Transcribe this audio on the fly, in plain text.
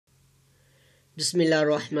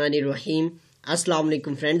बिस्मिल्लाहिर्रहमानिर्रहीम। अस्सलाम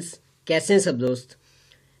वालेकुम फ्रेंड्स, कैसे हैं सब दोस्त।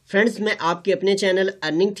 फ्रेंड्स, मैं आपके अपने चैनल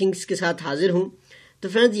अर्निंग थिंग्स के साथ हाजिर हूं। तो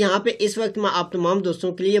फ्रेंड्स, यहां पे इस वक्त मैं आप तमाम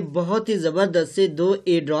दोस्तों के लिए बहुत ही ज़बरदस्त से 2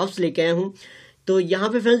 एयर ड्रॉप्स लेके आया हूं। तो यहाँ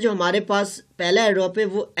पे फ्रेंड्स जो हमारे पास पहला एयरड्रॉप है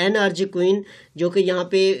वो NRG कोइन, जो कि यहाँ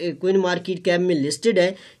पे कोइन मार्केट कैप में लिस्टेड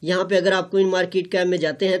है। यहाँ पे अगर आप कोइन मार्केट कैप में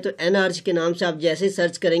जाते हैं तो NRG के नाम से आप जैसे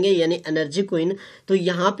सर्च करेंगे यानी एनर्जी कोइन, तो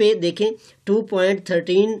यहाँ पे देखें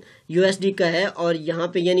 2.13 USD का है और यहाँ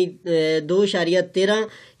पे यानी 2.13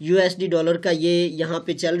 USD डॉलर का ये यहाँ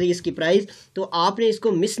पे चल रही है इसकी प्राइस। तो आपने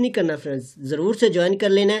इसको मिस नहीं करना फ्रेंड्स, ज़रूर से ज्वाइन कर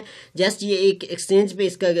लेना है। जस्ट ये एक एक्सचेंज पे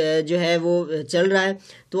इसका जो है वो चल रहा है,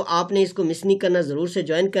 तो आपने इसको मिस नहीं करना, ज़रूर से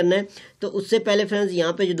ज्वाइन करना है। तो उससे पहले फ्रेंड्स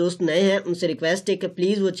यहाँ पे जो दोस्त नए हैं उनसे रिक्वेस्ट है कि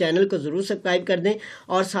प्लीज़ वो चैनल को ज़रूर सब्सक्राइब कर दें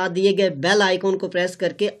और साथ दिए गए बेल आइकॉन को प्रेस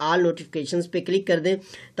करके ऑल नोटिफिकेशंस पे क्लिक कर दें,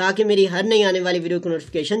 ताकि मेरी हर नई आने वाली वीडियो की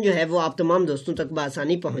नोटिफिकेशन जो है वो आप तमाम दोस्तों तक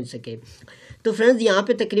बआसानी पहुँच सके। तो फ्रेंड्स यहाँ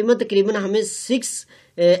पे तकरीबन हमें 6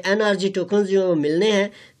 NRG टोकन्स जो मिलने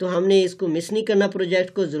हैं, तो हमने इसको मिस नहीं करना,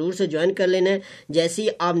 प्रोजेक्ट को ज़रूर से ज्वाइन कर लेना है। जैसे ही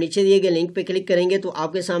आप नीचे दिए गए लिंक पे क्लिक करेंगे तो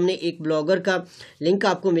आपके सामने एक ब्लॉगर का लिंक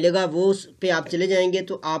आपको मिलेगा, वो उस पे आप चले जाएंगे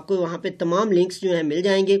तो आपको वहाँ पे तमाम लिंक्स जो हैं मिल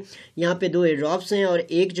जाएंगे। यहाँ पे 2 एयरड्रॉप्स हैं और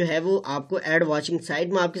एक जो है वो आपको एड वॉचिंग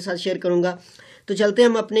साइट में आपके साथ शेयर करूँगा। तो चलते हैं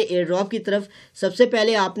हम अपने एयरड्रॉप की तरफ। सबसे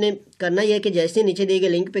पहले आपने करना यह है कि जैसे नीचे दिए गए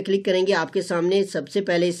लिंक पे क्लिक करेंगे आपके सामने सबसे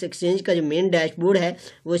पहले इस एक्सचेंज का जो मेन डैशबोर्ड है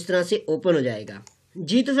वो इस तरह से ओपन हो जाएगा।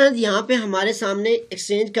 जी तो फ्रेंड्स, यहाँ पे हमारे सामने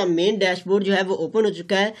एक्सचेंज का मेन डैशबोर्ड जो है वो ओपन हो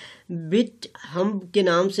चुका है। बिट हम के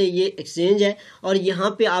नाम से ये एक्सचेंज है और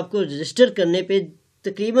यहाँ पे आपको रजिस्टर करने पे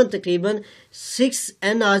तकरीबन 6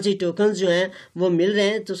 NRG टोकन्स जो हैं वो मिल रहे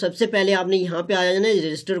हैं। तो सबसे पहले आपने यहाँ पे आ जाना है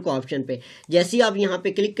रजिस्टर को ऑप्शन पे। जैसे ही आप यहाँ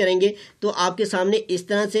पे क्लिक करेंगे तो आपके सामने इस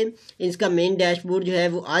तरह से इसका मेन डैशबोर्ड जो है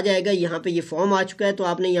वो आ जाएगा। यहाँ पे ये फॉर्म आ चुका है, तो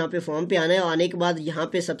आपने यहाँ पे फॉर्म पे आना है। आने के बाद यहाँ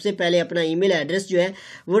पे सबसे पहले अपना ईमेल एड्रेस जो है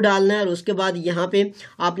वो डालना है और उसके बाद यहाँ पे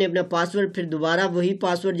आपने अपना पासवर्ड, फिर दोबारा वही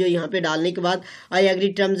पासवर्ड जो यहाँ पे डालने के बाद I agree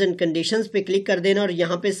terms and conditions पे क्लिक कर देना और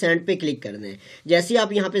यहाँ पे सेंड पे क्लिक करना है। जैसे ही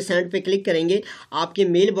आप यहाँ पे सेंड पे क्लिक करेंगे आपके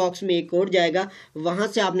मेल बॉक्स में एक कोड जाएगा, वहां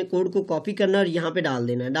से आपने कोड को कॉपी करना और यहाँ पे डाल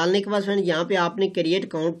देना है। डालने के बाद फ्रेंड यहाँ पे आपने क्रिएट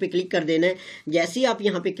अकाउंट पे क्लिक कर देना है। जैसे ही आप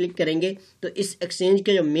यहाँ पे क्लिक करेंगे तो इस एक्सचेंज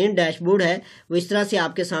का जो मेन डैशबोर्ड है वो इस तरह से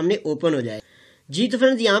आपके सामने ओपन हो जाएगा। जी तो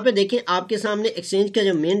फ्रेंड्स, यहाँ पे देखें आपके सामने एक्सचेंज का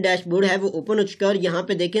जो मेन डैशबोर्ड है वो ओपन हो चुका है और यहाँ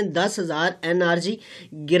पे देखें 10,000 NRG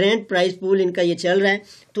ग्रैंड प्राइस पूल इनका ये चल रहा है।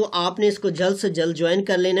 तो आपने इसको जल्द से जल्द ज्वाइन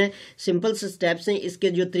कर लेना है। सिंपल से स्टेप्स हैं, इसके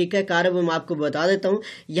जो तरीक़ाकार है वो मैं आपको बता देता हूँ।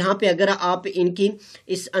 यहाँ पे अगर आप इनकी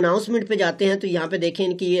इस अनाउंसमेंट पे जाते हैं तो यहाँ पे देखें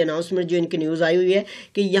इनकी ये अनाउंसमेंट जो इनकी न्यूज़ आई हुई है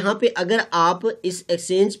कि यहाँ पे अगर आप इस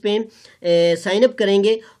एक्सचेंज पे साइन अप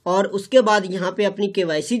करेंगे और उसके बाद यहाँ पे अपनी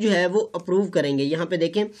KYC जो है वो अप्रूव करेंगे। यहाँ पे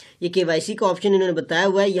देखें ये KYC का ऑप्शन इन्होंने बताया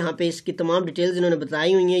हुआ है, यहाँ पे इसकी तमाम डिटेल्स इन्होंने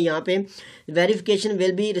बताई हुई हैं। यहाँ पे verification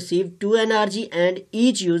will be receive 2 NRG and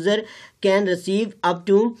each user can receive up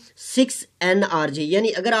to 6 NRG। यानी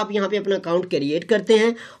अगर आप यहाँ पे अपना अकाउंट क्रिएट करते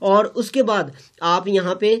हैं और उसके बाद आप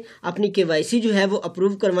यहाँ पे अपनी KYC जो है वो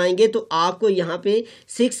अप्रूव करवाएंगे तो आपको यहाँ पे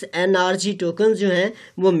 6 NRG टोकन जो हैं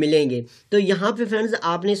वो मिलेंगे। तो यहाँ पे फ्रेंड्स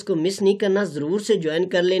आपने इसको मिस नहीं करना, ज़रूर से ज्वाइन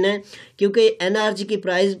कर लेना है, क्योंकि NRG की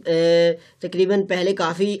प्राइस तकरीबन पहले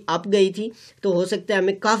काफ़ी अप गई थी, तो हो सकता है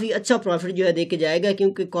हमें काफ़ी अच्छा प्रॉफिट जो है दे के जाएगा,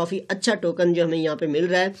 क्योंकि काफ़ी अच्छा टोकन जो हमें यहाँ पे मिल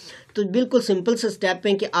रहा है। तो बिल्कुल सिंपल सा स्टेप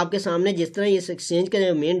है कि आपके सामने जिस तरह इस एक्सचेंज का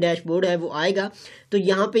जो मेन डैशबोर्ड है वो आएगा तो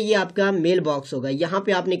यहाँ पे ये आपका मेल बॉक्स होगा, यहाँ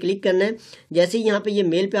पे आपने क्लिक करना है। जैसे ही यहाँ पे ये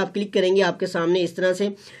मेल पे आप क्लिक करेंगे आपके सामने इस तरह से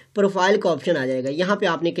प्रोफाइल का ऑप्शन आ जाएगा, यहाँ पे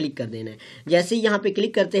आपने क्लिक कर देना है। जैसे ही यहाँ पे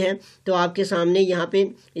क्लिक करते हैं तो आपके सामने यहाँ पे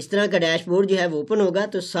इस तरह का डैशबोर्ड जो है वो ओपन होगा,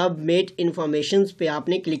 तो सबमिट इन्फॉर्मेशन पे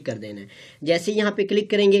आपने क्लिक कर देना है। जैसे यहाँ पे क्लिक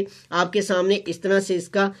करेंगे आपके सामने इस तरह से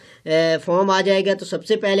इसका फॉर्म आ जाएगा। तो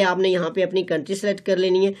सबसे पहले आपने यहाँ पे अपनी कंट्री सेलेक्ट कर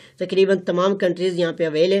लेनी है, तकरीबन तमाम कंट्रीज़ यहाँ पे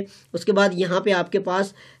अवेल है। उसके बाद यहाँ पे आपके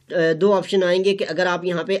पास 2 ऑप्शन आएंगे कि अगर आप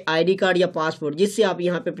यहाँ पे ID कार्ड या पासपोर्ट जिससे आप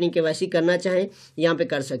यहाँ पे अपनी KYC करना चाहें यहाँ पे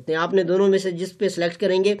कर सकते हैं। आपने दोनों में से जिस पे सिलेक्ट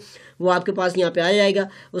करेंगे वो आपके पास यहाँ पे आ जाएगा।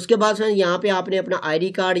 उसके बाद फ्रेंड्स यहाँ पे आपने अपना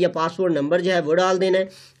ID कार्ड या पासपोर्ट नंबर जो है वो डाल देना है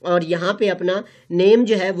और यहाँ पे अपना नेम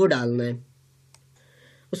जो है वो डालना है।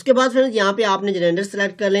 उसके बाद फ्रेंड्स यहाँ पे आपने जेंडर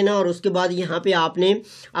सेलेक्ट कर लेना और उसके बाद यहाँ पे आपने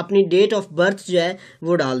अपनी डेट ऑफ बर्थ जो है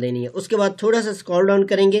वो डाल देनी है। उसके बाद थोड़ा सा स्क्रॉल डाउन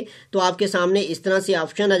करेंगे तो आपके सामने इस तरह से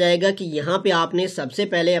ऑप्शन आ जाएगा कि यहाँ पे आपने सबसे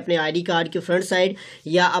पहले अपने ID कार्ड की फ्रंट साइड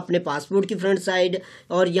या अपने पासपोर्ट की फ्रंट साइड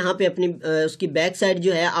और यहाँ पे अपनी उसकी बैक साइड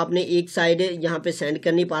जो है आपने एक साइड यहाँ पे सेंड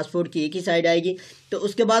करनी, पासपोर्ट की एक ही साइड आएगी। तो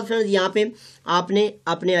उसके बाद फ्रेंड्स यहाँ पे आपने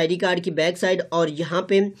अपने ID कार्ड की बैक साइड और यहाँ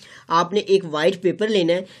पे आपने एक वाइट पेपर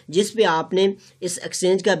लेना है जिस पे आपने इस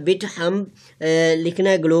एक्सचेंज एक्सचेंज का बिट हम लिखना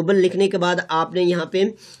है। ग्लोबल लिखने के बाद आपने यहाँ पे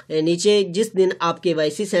नीचे जिस दिन आप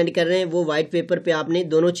KYC सेंड कर रहे हैं वो वाइट पेपर पे आपने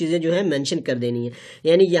दोनों चीज़ें जो है मेंशन कर देनी है।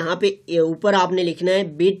 यानी यहाँ पे ऊपर आपने लिखना है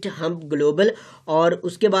बिट हम ग्लोबल, और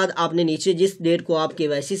उसके बाद आपने नीचे जिस डेट को आप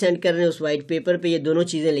KYC सेंड कर रहे हैं उस वाइट पेपर पे ये दोनों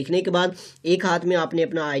चीज़ें लिखने के बाद एक हाथ में आपने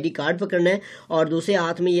अपना ID कार्ड पकड़ना है और दूसरे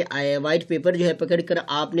हाथ में ये वाइट पेपर जो है पकड़ कर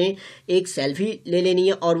आपने एक सेल्फी ले लेनी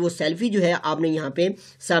है, और वो सेल्फी जो है आपने यहाँ पे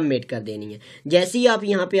सबमिट कर देनी है। जैसे ही आप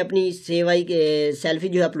यहाँ पे अपनी सेल्फी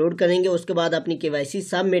जो है अपलोड करेंगे उसके बाद अपनी KYC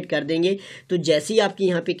सबमिट कर देंगे, तो जैसे ही आपकी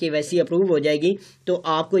यहाँ पे KYC अप्रूव हो जाएगी तो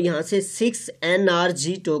आपको यहाँ से 6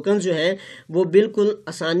 NRG टोकन जो हैं वो बिल्कुल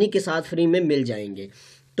आसानी के साथ फ्री में मिल जाएंगे।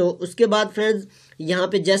 तो उसके बाद फ्रेंड्स यहाँ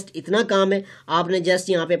पे जस्ट इतना काम है, आपने जस्ट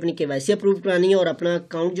यहाँ पे अपनी KYC अप्रूव करानी है और अपना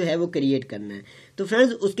अकाउंट जो है वो क्रिएट करना है। तो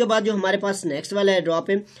फ्रेंड्स उसके बाद जो हमारे पास नेक्स्ट वाला एयरड्रॉप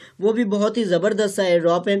है वो भी बहुत ही ज़बरदस्त सा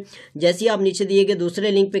एयरड्रॉप है। जैसे ही आप नीचे दिए गए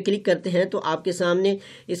दूसरे लिंक पे क्लिक करते हैं तो आपके सामने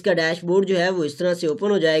इसका डैशबोर्ड जो है वो इस तरह से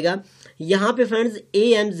ओपन हो जाएगा। यहाँ पे फ्रेंड्स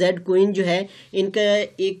AMZ कोइन जो है इनका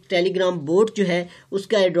एक टेलीग्राम बोट जो है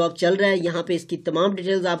उसका एयरड्रॉप चल रहा है। यहाँ पे इसकी तमाम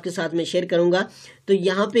डिटेल्स आपके साथ में शेयर करूँगा। तो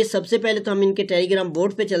यहाँ पे सबसे पहले तो हम इनके टेलीग्राम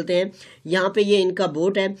बोट पे चलते हैं। यहाँ पे ये इनका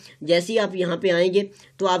बोट है। जैसे ही आप यहाँ पे आएंगे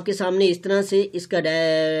तो आपके सामने इस तरह से इसका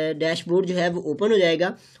डैशबोर्ड जो है वो ओपन हो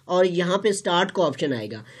जाएगा और यहाँ पे स्टार्ट का ऑप्शन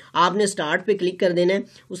आएगा। आपने स्टार्ट पे क्लिक कर देना है।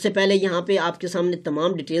 उससे पहले यहाँ पे आपके सामने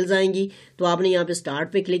तमाम डिटेल्स आएंगी, तो आपने यहाँ पे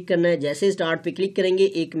स्टार्ट पे क्लिक करना है। जैसे स्टार्ट पे क्लिक करेंगे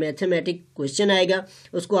एक मैथमेटिक क्वेश्चन आएगा,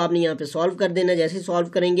 उसको आपने यहाँ पे सॉल्व कर देना है। जैसे सॉल्व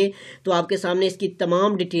करेंगे तो आपके सामने इसकी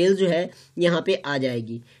तमाम डिटेल्स जो है यहाँ पे आ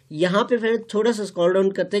जाएगी। यहाँ पे फ्रेंड थोड़ा सा स्क्रॉल डाउन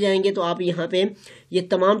करते जाएंगे तो आप यहाँ पे ये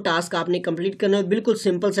तमाम टास्क आपने कंप्लीट करना है। बिल्कुल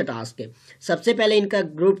सिंपल सा टास्क है। सबसे पहले इनका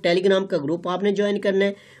ग्रुप, टेलीग्राम का ग्रुप आपने ज्वाइन करना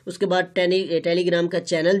है। उसके बाद टेलीग्राम का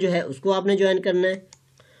चैनल जो है उसको आपने ज्वाइन करना है,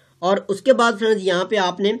 और उसके बाद फ्रेंड्स यहाँ पे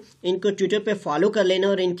आपने इनको ट्विटर पे फॉलो कर लेना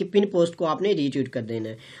और इनकी पिन पोस्ट को आपने रीट्वीट कर देना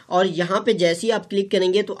है। और यहाँ पे जैसे ही आप क्लिक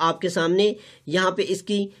करेंगे तो आपके सामने यहाँ पे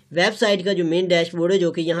इसकी वेबसाइट का जो मेन डैशबोर्ड है,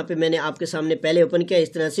 जो कि यहाँ पे मैंने आपके सामने पहले ओपन किया,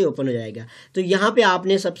 इस तरह से ओपन हो जाएगा। तो यहाँ पे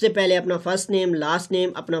आपने सबसे पहले अपना फर्स्ट नेम, लास्ट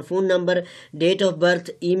नेम, अपना phone number, date of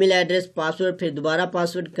birth, email address, password, फिर दोबारा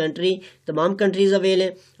पासवर्ड, कंट्री, तमाम कंट्रीज़ अवेल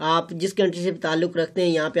हैं। आप जिस कंट्री से ताल्लुक़ रखते हैं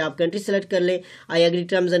यहाँ पे आप कंट्री सेलेक्ट कर लें। I agree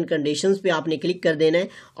terms and conditions पे आपने क्लिक कर देना है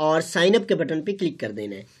और साइन अप के बटन पे क्लिक कर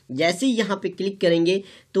देना है। जैसे ही यहाँ पे क्लिक करेंगे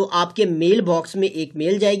तो आपके मेल बॉक्स में एक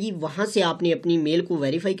मेल जाएगी, वहाँ से आपने अपनी मेल को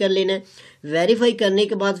वेरीफाई कर लेना है। वेरीफाई करने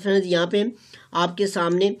के बाद फ्रेंड्स यहाँ पे आपके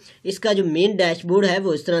सामने इसका जो मेन डैशबोर्ड है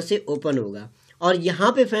वो इस तरह से ओपन होगा, और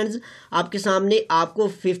यहाँ पे फ्रेंड्स आपके सामने आपको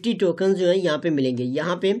 50 टोकन जो है यहाँ पे मिलेंगे।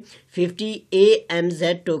 यहाँ पे 50 AMZ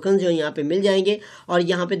टोकन जो है यहाँ पे मिल जाएंगे। और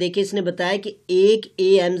यहाँ पे देखिए इसने बताया कि एक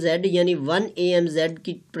AMZ यानी 1 AMZ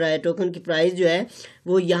की टोकन की प्राइस जो है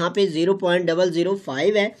वो यहाँ पे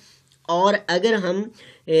 0.005 है। और अगर हम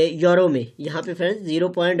यूरो में यहाँ पे फ्रेंड्स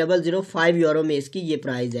 0.005 यूरो में इसकी ये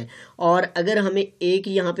प्राइस है। और अगर हमें एक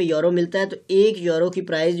यहाँ पे यूरो मिलता है तो 1 यूरो की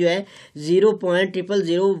प्राइस जो है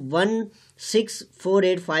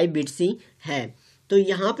 0.00016485 बिट्स ही है। तो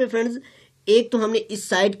यहाँ पे फ्रेंड्स एक तो हमने इस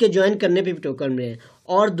साइट के ज्वाइन करने पे भी टोकन मिले हैं,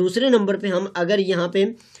 और दूसरे नंबर पे हम अगर यहाँ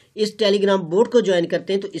पे इस टेलीग्राम बोर्ड को ज्वाइन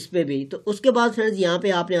करते हैं तो इस पे भी। तो उसके बाद फ्रेंड्स यहाँ पे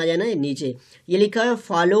आपने आ जाना है, नीचे ये लिखा है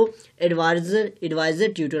फॉलो एडवाइज़र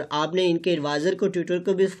ट्यूटर। आपने इनके एडवाइज़र को, ट्यूटर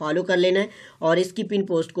को भी फॉलो कर लेना है और इसकी पिन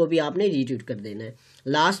पोस्ट को भी आपने रीट्वीट कर देना है।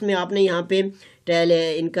 लास्ट में आपने यहाँ पे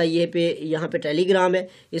इनका यहाँ पे टेलीग्राम है,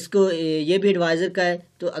 इसको ये भी एडवाइज़र का है,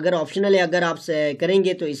 तो अगर ऑप्शनल है, अगर आप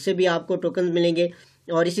करेंगे तो इससे भी आपको टोकन मिलेंगे।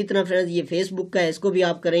 और इसी तरह फ्रेंड्स ये फेसबुक का है, इसको भी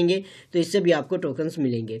आप करेंगे तो इससे भी आपको टोकन्स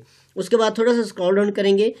मिलेंगे। उसके बाद थोड़ा सा स्क्रॉल डाउन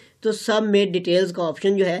करेंगे तो सब में डिटेल्स का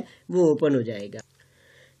ऑप्शन जो है वो ओपन हो जाएगा।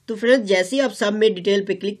 तो फ्रेंड्स जैसे ही आप सब में डिटेल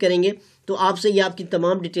पे क्लिक करेंगे तो आपसे ये आपकी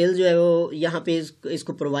तमाम डिटेल्स जो है वो यहाँ पे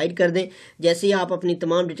इसको प्रोवाइड कर दें। जैसे ही आप अपनी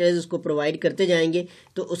तमाम डिटेल्स इसको प्रोवाइड करते जाएंगे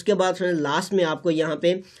तो उसके बाद फ्रेंड्स लास्ट में आपको यहाँ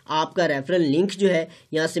पे आपका रेफरल लिंक जो है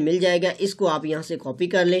यहाँ से मिल जाएगा। इसको आप यहाँ से कॉपी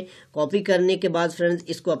कर लें। कॉपी करने के बाद फ्रेंड्स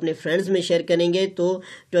इसको अपने फ्रेंड्स में शेयर करेंगे तो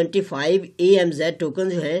 25 AMZ टोकन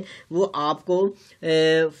जो है वो आपको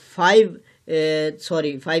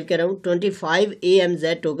 25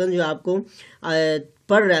 AMZ टोकन जो आपको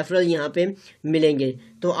पर रेफरल यहाँ पे मिलेंगे।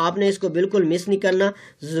 तो आपने इसको बिल्कुल मिस नहीं करना,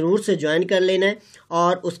 ज़रूर से ज्वाइन कर लेना है।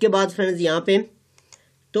 और उसके बाद फ्रेंड्स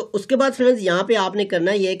यहाँ पे आपने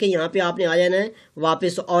करना ये है कि यहाँ पे आपने आ जाना है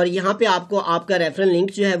वापस, और यहाँ पे आपको आपका रेफरल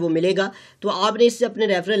लिंक जो है वो मिलेगा। तो आपने इससे अपने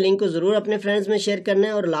रेफरल लिंक को ज़रूर अपने फ्रेंड्स में शेयर करना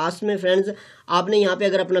है। और लास्ट में फ्रेंड्स आपने यहाँ पे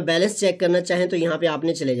अगर अपना बैलेंस चेक करना चाहें तो यहाँ पे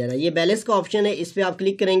आपने चले जाना है। ये बैलेंस का ऑप्शन है, इस पर आप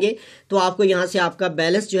क्लिक करेंगे तो आपको यहाँ से आपका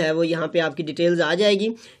बैलेंस जो है वो यहाँ पे आपकी डिटेल्स आ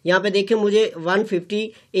जाएगी। यहाँ पे देखिए मुझे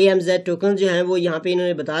 150 AMZ टोकन जो हैं वो यहाँ पे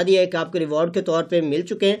इन्होंने बता दिया है कि आपको रिवॉर्ड के तौर पर मिल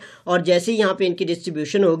चुके हैं, और जैसे ही यहाँ पे इनकी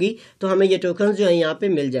डिस्ट्रीब्यूशन होगी तो हमें ये टोकन जो है यहाँ पे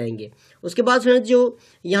मिल जाएंगे। उसके बाद फ्रेंड्स जो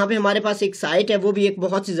यहाँ पे हमारे पास एक साइट है वो भी एक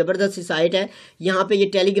बहुत सी ज़बरदस्त सी साइट है। यहाँ पे ये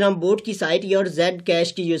टेलीग्राम बोट की साइट है और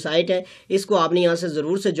Zcash की जो साइट है इसको आपने यहाँ से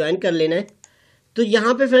ज़रूर से ज्वाइन कर लेना है। तो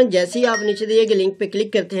यहाँ पे फ्रेंड जैसे ही आप नीचे दिए गए लिंक पे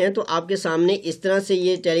क्लिक करते हैं तो आपके सामने इस तरह से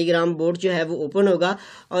ये टेलीग्राम बोर्ड जो है वो ओपन होगा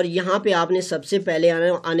और यहाँ पे आपने सबसे पहले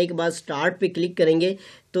आने के बाद स्टार्ट पे क्लिक करेंगे।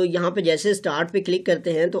 तो यहाँ पे जैसे स्टार्ट पे क्लिक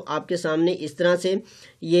करते हैं तो आपके सामने इस तरह से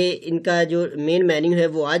ये इनका जो मेन मेन्यू है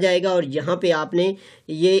वो आ जाएगा और यहाँ पे आपने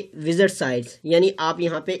ये विजिट साइट्स यानी आप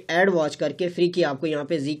यहाँ पे ऐड वॉच करके फ्री की आपको यहाँ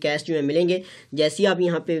पे Zcash जो है मिलेंगे। जैसे ही आप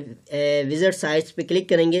यहाँ पे विजिट साइट्स पे क्लिक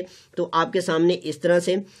करेंगे तो आपके सामने इस तरह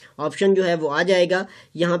से ऑप्शन जो है वो आ जाएगा।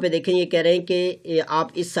 यहाँ पे देखें ये कह रहे हैं कि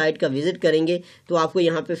आप इस साइट का विजिट करेंगे तो आपको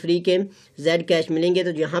यहाँ पे फ्री के Zcash मिलेंगे।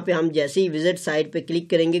 तो यहाँ पे हम जैसे ही विजिट साइट पे क्लिक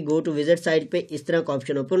करेंगे गो टू विजिट साइट पे इस तरह का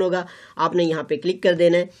ऑप्शन ओपन होगा। आपने यहाँ पे क्लिक कर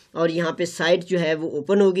देना है और यहाँ पे साइट जो है वो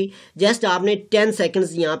ओपन होगी। जस्ट आपने 10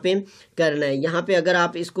 सेकंड्स यहाँ पे करना है। यहाँ पे अगर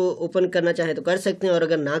आप इसको ओपन करना चाहें तो कर सकते हैं और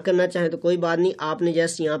अगर ना करना चाहें तो कोई बात नहीं। आपने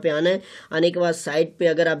जस्ट यहाँ पे आना है। आने के बाद साइट पे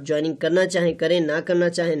अगर आप ज्वाइनिंग करना चाहें करें, ना करना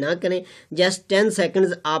चाहें ना करें। जस्ट 10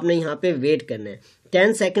 सेकंड्स आपने यहाँ पे वेट करना है।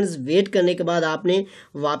 10 सेकंड्स वेट करने के बाद आपने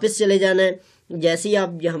वापस चले जाना है। जैसे ही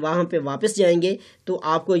आप वहाँ पे वापस जाएंगे तो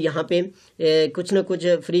आपको यहाँ पे कुछ ना कुछ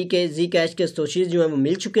फ्री के Zcash के सोशीज जो हैं वो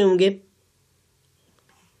मिल चुके होंगे।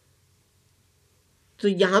 तो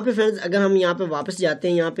यहाँ पे फ्रेंड्स अगर हम यहाँ पे वापस जाते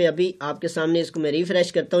हैं, यहाँ पे अभी आपके सामने इसको मैं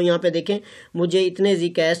रिफ्रेश करता हूँ। यहाँ पे देखें मुझे इतने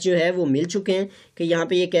Zcash जो है वो मिल चुके हैं कि यहाँ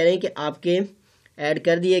पे ये कह रहे हैं कि आपके ऐड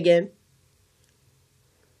कर दिए गए।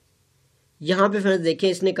 यहाँ पे फ्रेंड्स देखें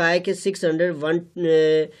इसने कहा है कि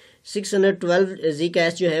 612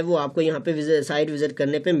 Zcash जो है वो आपको यहाँ पे साइट विजिट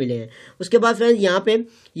करने पे मिले हैं। उसके बाद फ्रेंड्स यहाँ पे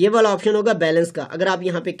ये वाला ऑप्शन होगा बैलेंस का। अगर आप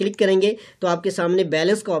यहाँ पे क्लिक करेंगे तो आपके सामने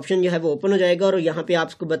बैलेंस का ऑप्शन जो है वो ओपन हो जाएगा और यहाँ पे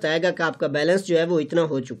आपको बताएगा कि आपका बैलेंस जो है वो इतना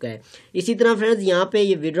हो चुका है। इसी तरह फ्रेंड्स यहाँ पे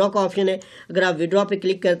ये विड्रॉ का ऑप्शन है। अगर आप विड्रॉ पे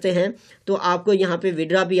क्लिक करते हैं तो आपको यहाँ पे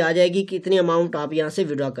विड्रॉ भी आ जाएगी कि इतनी अमाउंट आप यहाँ से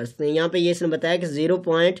विड्रॉ कर सकते हैं। यहाँ पे ये इसने बताया कि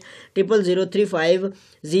 0.00035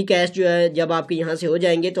 Zcash जो है जब आपके यहाँ से हो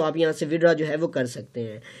जाएंगे तो आप यहाँ से विड्रॉ जो है वो कर सकते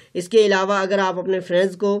हैं। इसके अलावा अगर आप अपने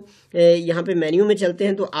फ्रेंड्स को यहाँ पे मेन्यू में चलते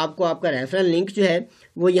हैं तो आपको आपका रेफरल लिंक जो है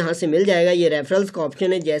वो यहाँ से मिल जाएगा। ये रेफरल्स का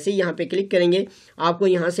ऑप्शन है। जैसे ही यहाँ पे क्लिक करेंगे आपको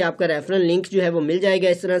यहाँ से आपका रेफरल लिंक जो है वो मिल जाएगा।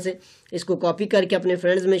 इस तरह से इसको कॉपी करके अपने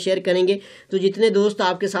फ्रेंड्स में शेयर करेंगे तो जितने दोस्त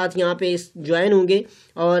आपके साथ यहाँ पे ज्वाइन होंगे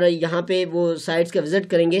और यहाँ पे वो साइट्स का विजिट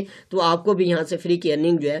करेंगे तो आपको भी यहाँ से फ्री की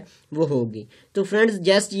अर्निंग जो है वो होगी। तो फ्रेंड्स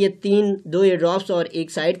जस्ट ये 2 एयरड्रॉप्स और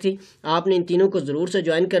एक साइट थी। आपने इन तीनों को ज़रूर से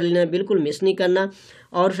ज्वाइन कर लेना है, बिल्कुल मिस नहीं करना।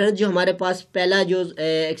 और फ्रेंड्स जो हमारे पास पहला जो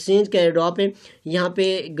एक्सचेंज का एयरड्रॉप है यहाँ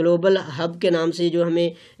पे ग्लोबल हब के नाम से जो हमें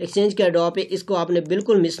एक्सचेंज का एयरड्रॉप है इसको आपने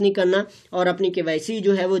बिल्कुल मिस नहीं करना और अपनी KYC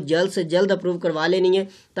जो है वो जल्द से जल्द अप्रूव करवा लेनी है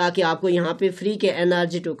ताकि आपको यहाँ पे फ्री के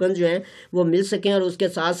NRG टोकन जो हैं वो मिल सकें। और उसके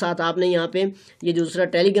साथ साथ आपने यहाँ पे ये दूसरा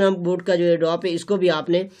टेलीग्राम बोर्ड का जो एयरड्रॉप है इसको भी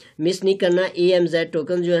आपने मिस नहीं करना। AMZ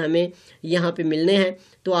टोकन जो है हमें यहाँ पे मिलने हैं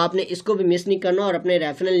तो आपने इसको भी मिस नहीं करना और अपने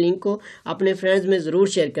रेफरल लिंक को अपने फ्रेंड्स में ज़रूर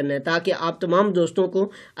शेयर करना है ताकि आप तमाम दोस्तों को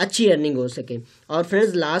अच्छी अर्निंग हो सके। और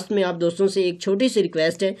फ्रेंड्स लास्ट में आप दोस्तों से एक छोटी सी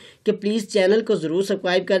रिक्वेस्ट है कि प्लीज़ चैनल को ज़रूर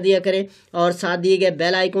सब्सक्राइब कर दिया करें और साथ दिए गए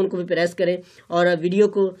बेल आइकॉन को भी प्रेस करें और वीडियो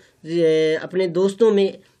को अपने दोस्तों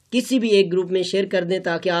में किसी भी एक ग्रुप में शेयर कर दें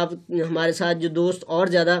ताकि आप हमारे साथ जो दोस्त और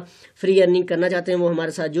ज़्यादा फ्री अर्निंग करना चाहते हैं वो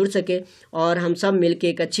हमारे साथ जुड़ सके और हम सब मिलके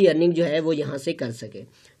एक अच्छी अर्निंग जो है वो यहाँ से कर सके।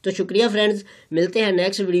 तो शुक्रिया फ्रेंड्स, मिलते हैं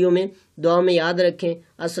नेक्स्ट वीडियो में। दुआ में याद रखें।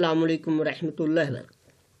 अस्सलामुअलैकुम रहमतुल्लाहि व बरकातहू।